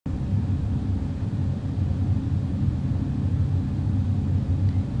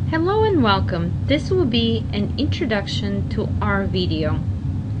Hello and welcome. This will be an introduction to R video.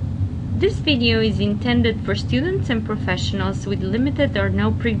 This video is intended for students and professionals with limited or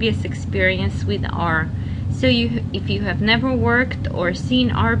no previous experience with R. So if you have never worked or seen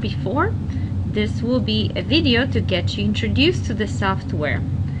R before, this will be a video to get you introduced to the software.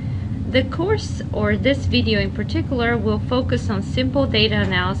 The course, or this video in particular, will focus on simple data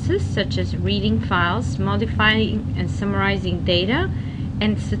analysis such as reading files, modifying and summarizing data,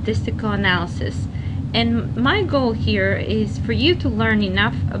 and statistical analysis. And my goal here is for you to learn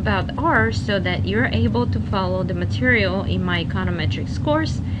enough about R so that you're able to follow the material in my econometrics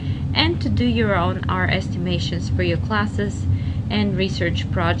course and to do your own R estimations for your classes and research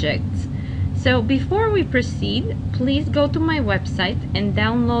projects. So before we proceed, please go to my website and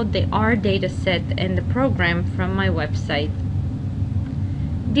download the R dataset and the program from my website.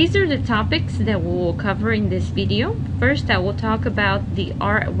 These are the topics that we will cover in this video. First, I will talk about the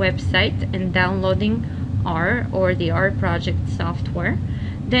R website and downloading R, or the R project software.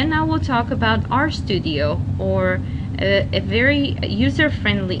 Then I will talk about RStudio, or a very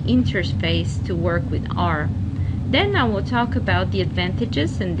user-friendly interface to work with R. Then I will talk about the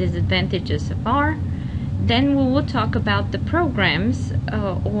advantages and disadvantages of R. Then we will talk about the programs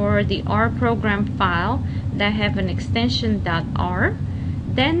or the R program file that have an extension .r.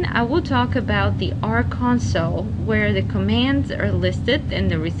 Then I will talk about the R console, where the commands are listed and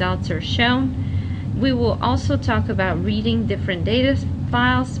the results are shown. We will also talk about reading different data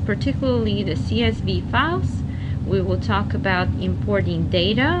files, particularly the CSV files. We will talk about importing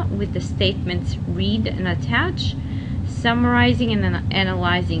data with the statements read and attach, summarizing and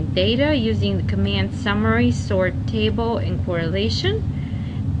analyzing data using the command summary, sort, table, and correlation.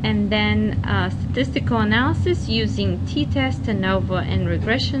 And then statistical analysis using t-test, ANOVA, and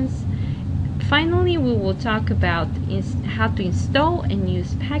regressions. Finally, we will talk about how to install and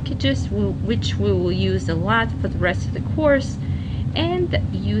use packages, which we will use a lot for the rest of the course, and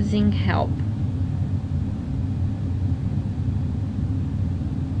using help.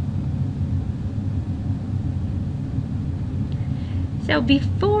 So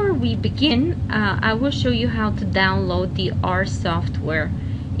before we begin, I will show you how to download the R software.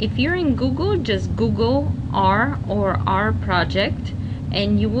 If you're in Google, just Google R or R project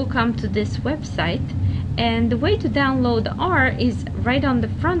and you will come to this website. And the way to download R is right on the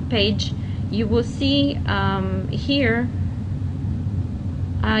front page. You will see here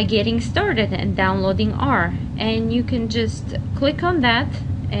getting started and downloading R, and you can just click on that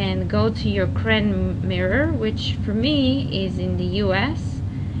and go to your CREN mirror, which for me is in the US,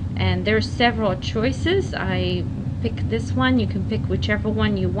 and there's several choices. I pick this one. You can pick whichever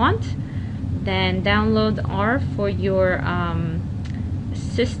one you want. Then download R for your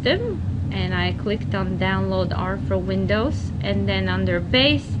system, and I clicked on download R for Windows, and then under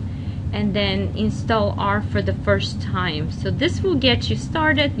base, and then install R for the first time. So this will get you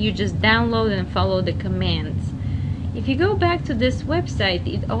started. You just download and follow the commands. If you go back to this website,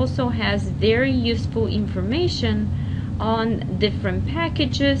 it also has very useful information on different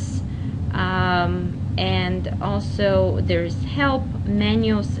packages, and also there's help,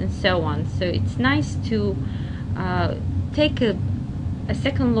 manuals, and so on. So it's nice to take a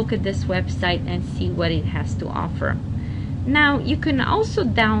second look at this website and see what it has to offer. Now you can also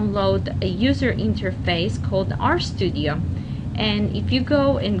download a user interface called RStudio, and if you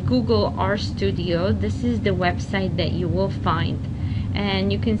go and Google RStudio, this is the website that you will find,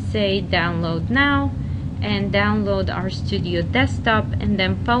 and you can say download now and download RStudio desktop, and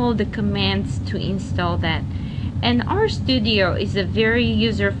then follow the commands to install that. And RStudio is a very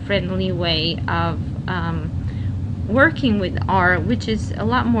user-friendly way of working with R, which is a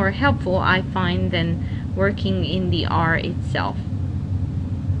lot more helpful, I find, than working in the R itself.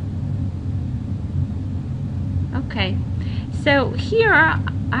 Okay, so here,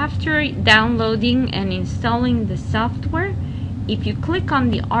 after downloading and installing the software, if you click on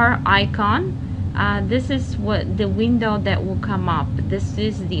the R icon, this is what the window that will come up. This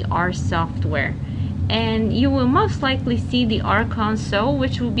is the R software, and you will most likely see the R console,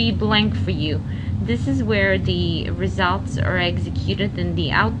 which will be blank for you. This is where the results are executed and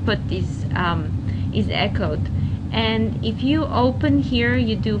the output is echoed. And if you open here,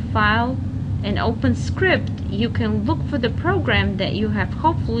 you do File and Open Script, you can look for the program that you have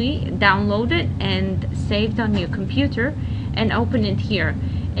hopefully downloaded and saved on your computer and open it here.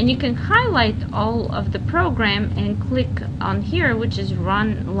 And you can highlight all of the program and click on here, which is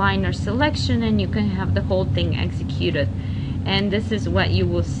Run Liner Selection, and you can have the whole thing executed. And this is what you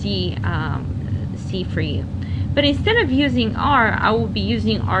will see for you. But instead of using R, I will be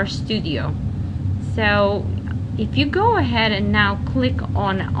using RStudio. So If you go ahead and now click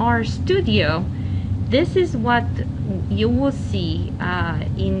on RStudio, this is what you will see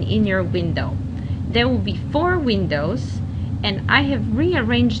in your window. There will be 4 windows, and I have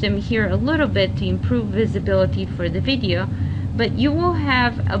rearranged them here a little bit to improve visibility for the video, but you will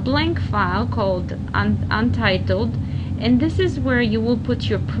have a blank file called Untitled, and this is where you will put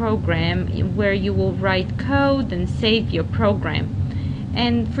your program, where you will write code and save your program.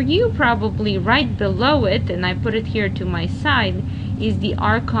 And for you, probably right below it, and I put it here to my side, is the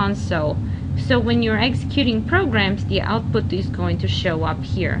R console. So when you're executing programs, the output is going to show up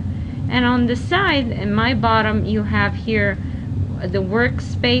here. And on the side, in my bottom, you have here the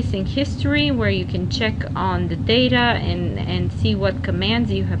workspace and history, where you can check on the data and see what commands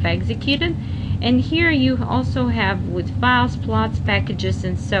you have executed. And here you also have, with files, plots, packages,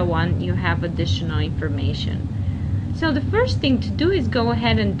 and so on, you have additional information. So the first thing to do is go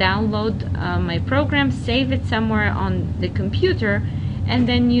ahead and download my program, save it somewhere on the computer, and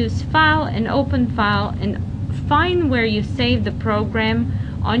then use File and Open File, and find where you save the program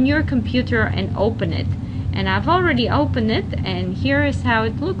on your computer and open it. And I've already opened it, and here is how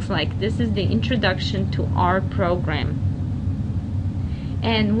it looks like. This is the introduction to our program.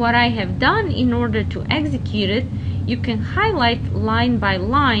 And what I have done in order to execute it, you can highlight line by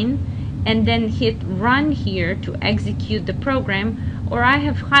line and then hit run here to execute the program, or I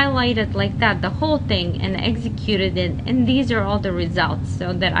have highlighted like that the whole thing and executed it, and these are all the results,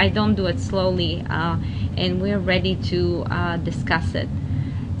 so that I don't do it slowly and we're ready to discuss it.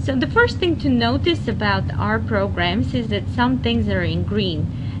 So the first thing to notice about our programs is that some things are in green,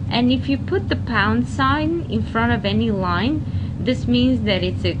 and if you put the pound sign in front of any line, this means that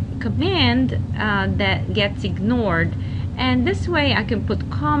it's a command that gets ignored. And this way I can put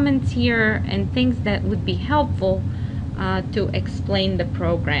comments here and things that would be helpful to explain the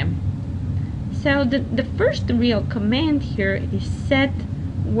program. So the first real command here is set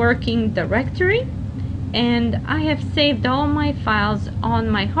working directory, and I have saved all my files on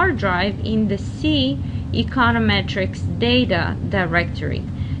my hard drive in the C Econometrics data directory.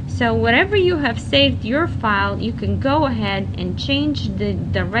 So wherever you have saved your file, you can go ahead and change the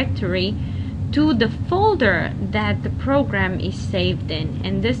directory to the folder that the program is saved in,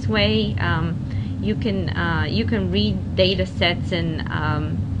 and this way you can read data sets and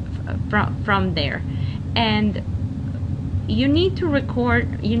from there. And you need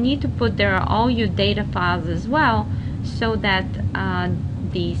to put there all your data files as well, so that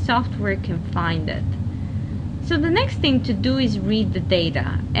the software can find it. So the next thing to do is read the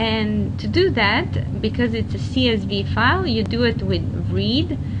data, and to do that, because it's a CSV file, you do it with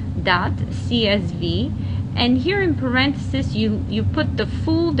read.csv, and here in parentheses you put the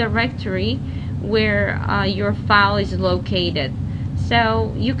full directory where your file is located.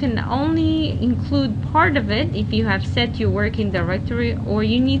 So you can only include part of it if you have set your working directory, or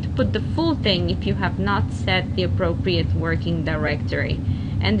you need to put the full thing if you have not set the appropriate working directory.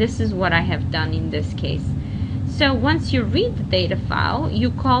 And this is what I have done in this case. So once you read the data file, you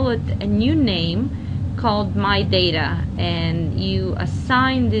call it a new name called My Data, and you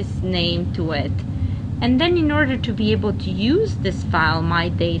assign this name to it. And then in order to be able to use this file, My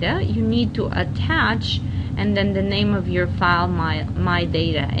Data, you need to attach and then the name of your file, My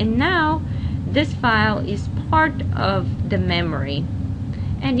Data. And now this file is part of the memory.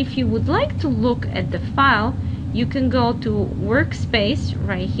 And if you would like to look at the file, you can go to Workspace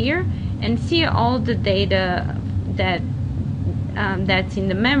right here and see all the data that's in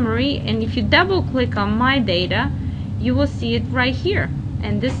the memory. And if you double click on My Data, you will see it right here.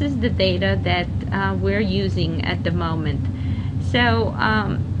 And this is the data that we're using at the moment. So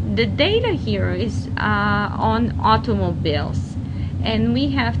the data here is on automobiles, and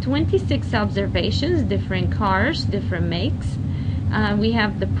we have 26 observations, different cars, different makes. We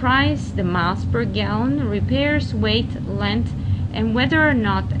have the price, the miles per gallon, repairs, weight, length, and whether or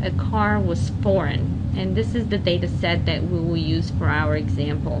not a car was foreign. And this is the data set that we will use for our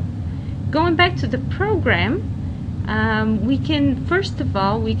example. Going back to the program, we can, first of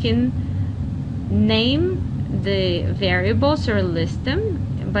all, we can name the variables or list them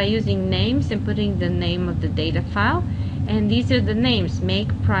by using names and putting the name of the data file. And these are the names: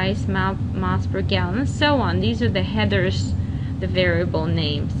 make, price, miles per gallon, and so on. These are the headers, the variable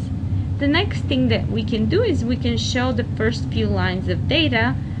names. The next thing that we can do is we can show the first few lines of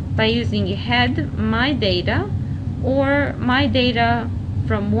data by using head My Data, or My Data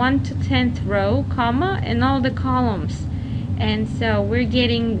from 1 to 10th row, comma, and all the columns. And so we're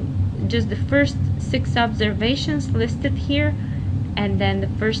getting just the first 6 observations listed here, and then the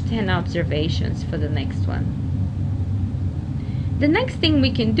first 10 observations for the next one. The next thing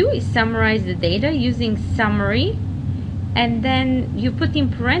we can do is summarize the data using summary, and then you put in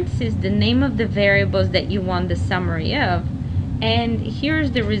parentheses the name of the variables that you want the summary of. And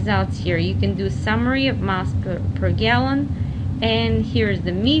here's the results here. You can do summary of miles per gallon, and here's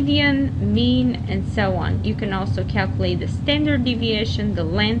the median, mean, and so on. You can also calculate the standard deviation, the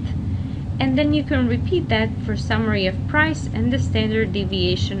length, and then you can repeat that for summary of price and the standard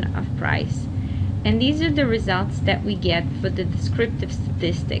deviation of price. And these are the results that we get for the descriptive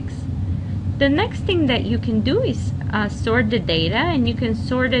statistics. The next thing that you can do is sort the data, and you can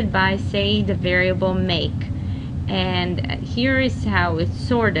sort it by, say, the variable make. And here is how it's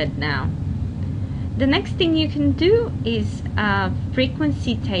sorted now. The next thing you can do is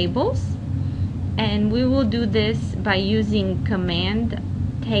frequency tables, and we will do this by using command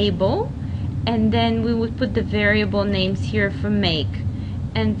table, and then we would put the variable names here for make.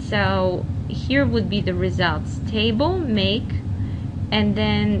 And so here would be the results: table, make, and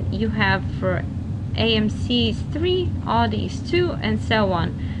then you have for AMC is 3, Audi is 2, and so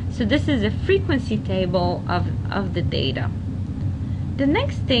on. So this is a frequency table of the data. The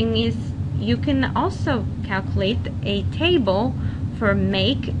next thing is you can also calculate a table for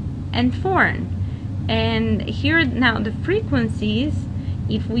make and foreign. And here now the frequencies,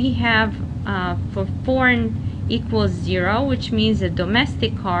 if we have for foreign equals 0, which means a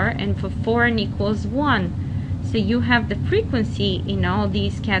domestic car, and for foreign equals 1. So you have the frequency in all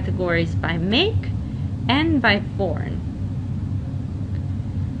these categories by make and by foreign.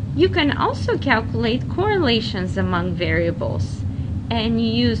 You can also calculate correlations among variables, and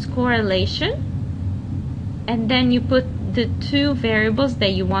you use correlation, and then you put the two variables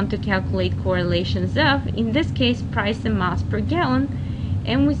that you want to calculate correlations of, in this case price and miles per gallon,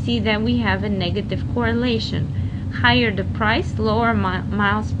 and we see that we have a negative correlation. Higher the price, lower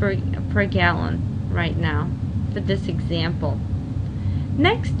miles per gallon right now for this example.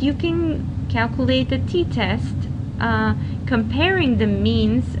 Next, you can calculate a t-test comparing the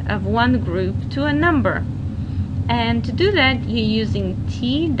means of one group to a number. And to do that, you're using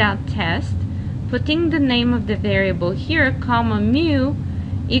t.test, putting the name of the variable here, comma mu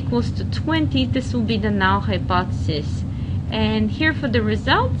equals to 20. This will be the null hypothesis. And here for the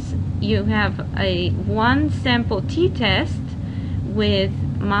results, you have a one sample t-test with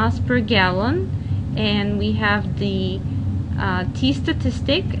miles per gallon, and we have the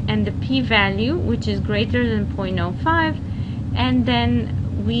t-statistic and the p-value, which is greater than 0.05, and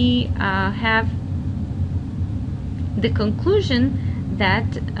then we have the conclusion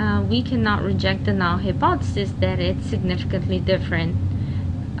that we cannot reject the null hypothesis, that it's significantly different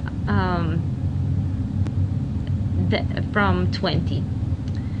from 20.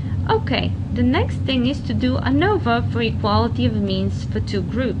 Okay, the next thing is to do ANOVA for equality of means for two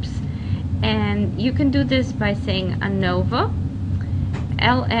groups. And you can do this by saying ANOVA,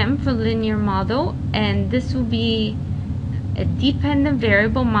 LM for linear model, and this will be a dependent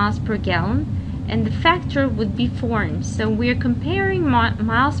variable miles per gallon, and the factor would be foreign. So we're comparing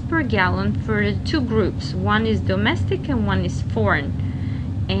miles per gallon for the two groups. One is domestic and one is foreign.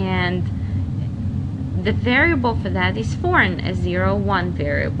 And the variable for that is foreign, a 0,1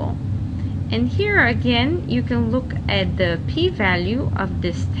 variable. And here again, you can look at the p-value of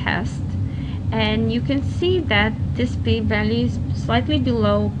this test, and you can see that this p-value is slightly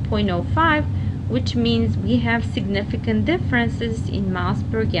below 0.05, which means we have significant differences in miles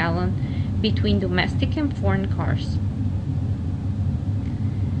per gallon between domestic and foreign cars.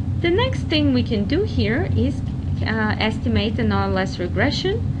 The next thing we can do here is estimate an OLS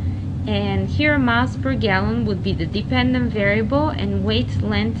regression. And here miles per gallon would be the dependent variable, and weight,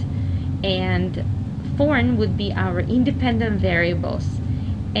 length, and foreign would be our independent variables.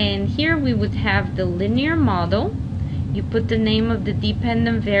 And here we would have the linear model. You put the name of the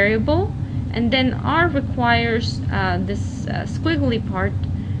dependent variable, and then R requires this squiggly part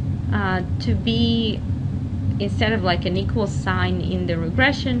to be, instead of like an equal sign in the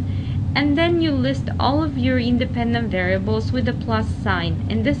regression, and then you list all of your independent variables with a plus sign.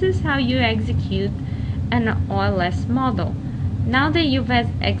 And this is how you execute an OLS model. Now that you've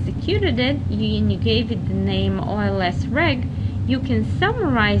executed it and you gave it the name OLS reg, you can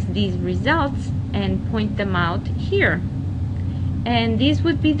summarize these results and point them out here. And these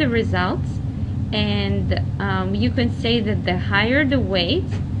would be the results. And you can say that the higher the weight,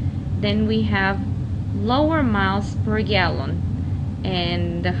 then we have lower miles per gallon.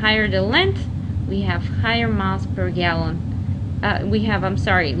 And the higher the length, we have higher miles per gallon.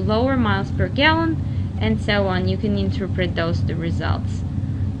 Lower miles per gallon, and so on. You can interpret those the results.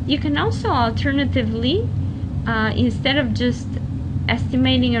 You can also alternatively, instead of just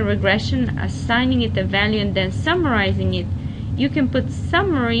estimating a regression, assigning it a value, and then summarizing it, you can put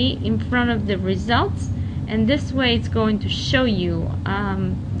summary in front of the results, and this way it's going to show you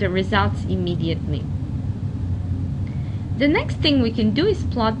the results immediately. The next thing we can do is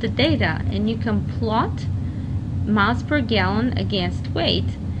plot the data, and you can plot miles per gallon against weight.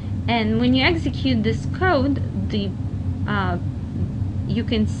 And when you execute this code, you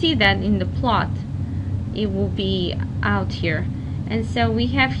can see that in the plot it will be out here. And so we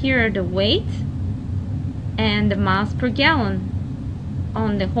have here the weight and the miles per gallon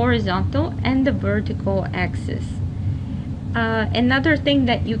on the horizontal and the vertical axis. Another thing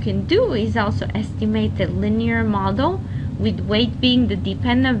that you can do is also estimate the linear model, with weight being the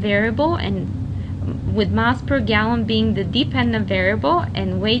dependent variable and with miles per gallon being the dependent variable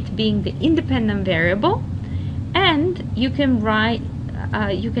and weight being the independent variable. And you can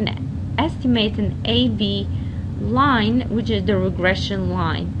estimate an AB line, which is the regression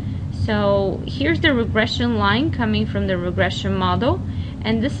line. So here's the regression line coming from the regression model,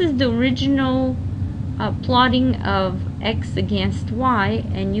 and this is the original plotting of X against Y,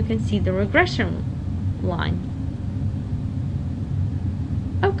 and you can see the regression line.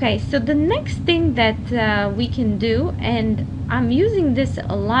 Okay, so the next thing that we can do, and I'm using this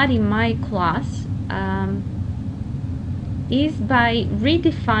a lot in my class, is by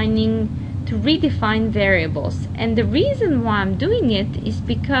redefine variables. And the reason why I'm doing it is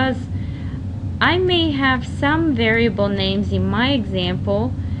because I may have some variable names in my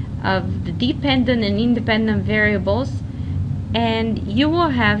example of the dependent and independent variables, and you will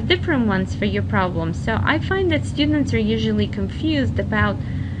have different ones for your problem. So I find that students are usually confused about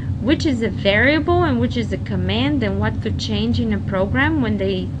which is a variable and which is a command, and what could change in a program when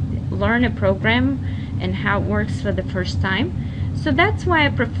they learn a program and how it works for the first time. So that's why I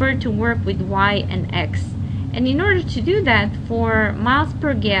prefer to work with Y and X. And in order to do that, for miles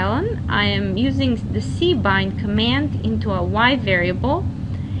per gallon, I am using the cbind command into a Y variable,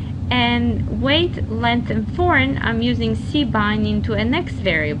 and weight, length, and foreign, I'm using cbind into an X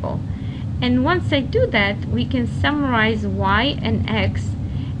variable. And once I do that, we can summarize Y and X,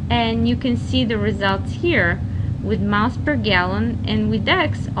 and you can see the results here with miles per gallon, and with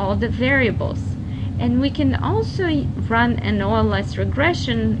X all the variables. And we can also run an OLS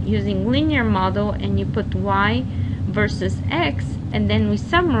regression using linear model, and you put Y versus X, and then we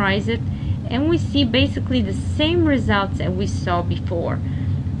summarize it, and we see basically the same results that we saw before.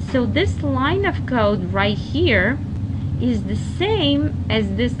 So this line of code right here is the same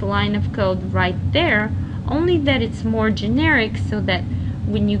as this line of code right there, only that it's more generic, so that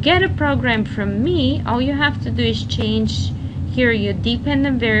when you get a program from me, all you have to do is change here your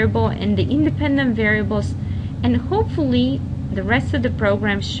dependent variable and the independent variables, and hopefully the rest of the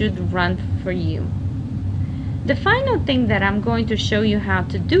program should run for you. The final thing that I'm going to show you how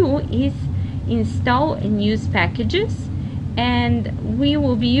to do is install and use packages, and we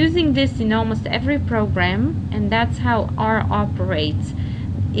will be using this in almost every program, and that's how R operates.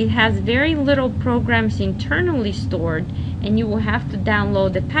 It has very little programs internally stored, and you will have to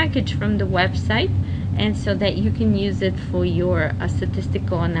download the package from the website, and so that you can use it for your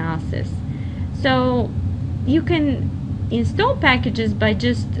statistical analysis. So you can install packages by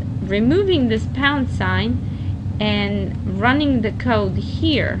just removing this pound sign and running the code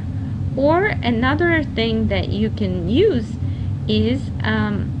here. Or another thing that you can use is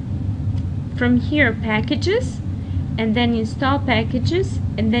from here, packages, and then install packages,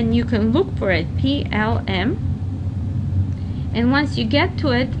 and then you can look for it, PLM, and once you get to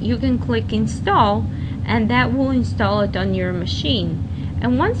it, you can click install, and that will install it on your machine.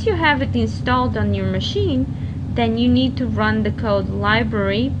 And once you have it installed on your machine, then you need to run the code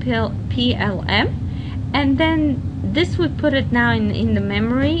library PLM, and then this would put it now in the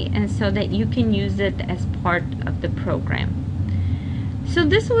memory, and so that you can use it as part of the program. So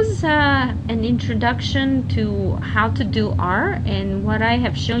this was an introduction to how to do R, and what I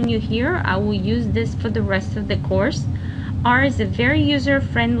have shown you here, I will use this for the rest of the course. R is a very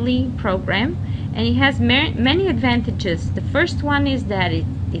user-friendly program, and it has many advantages. The first one is that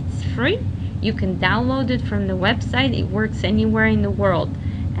it's free. You can download it from the website. It works anywhere in the world,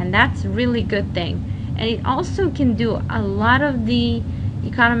 and that's a really good thing. And it also can do a lot of the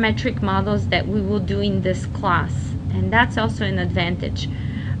econometric models that we will do in this class, and that's also an advantage.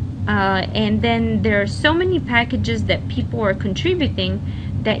 And then there are so many packages that people are contributing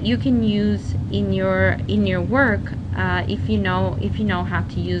that you can use in your work if you know how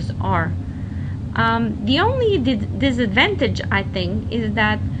to use R. The only disadvantage, I think, is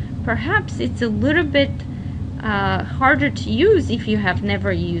that perhaps it's a little bit harder to use if you have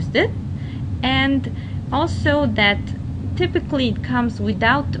never used it, and also that typically it comes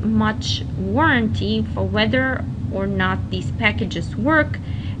without much warranty for whether or not these packages work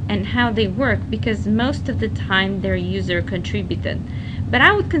and how they work, because most of the time they're user contributed. But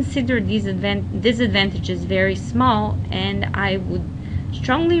I would consider these disadvantages very small, and I would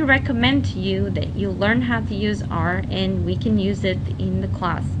strongly recommend to you that you learn how to use R and we can use it in the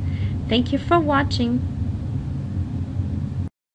class. Thank you for watching.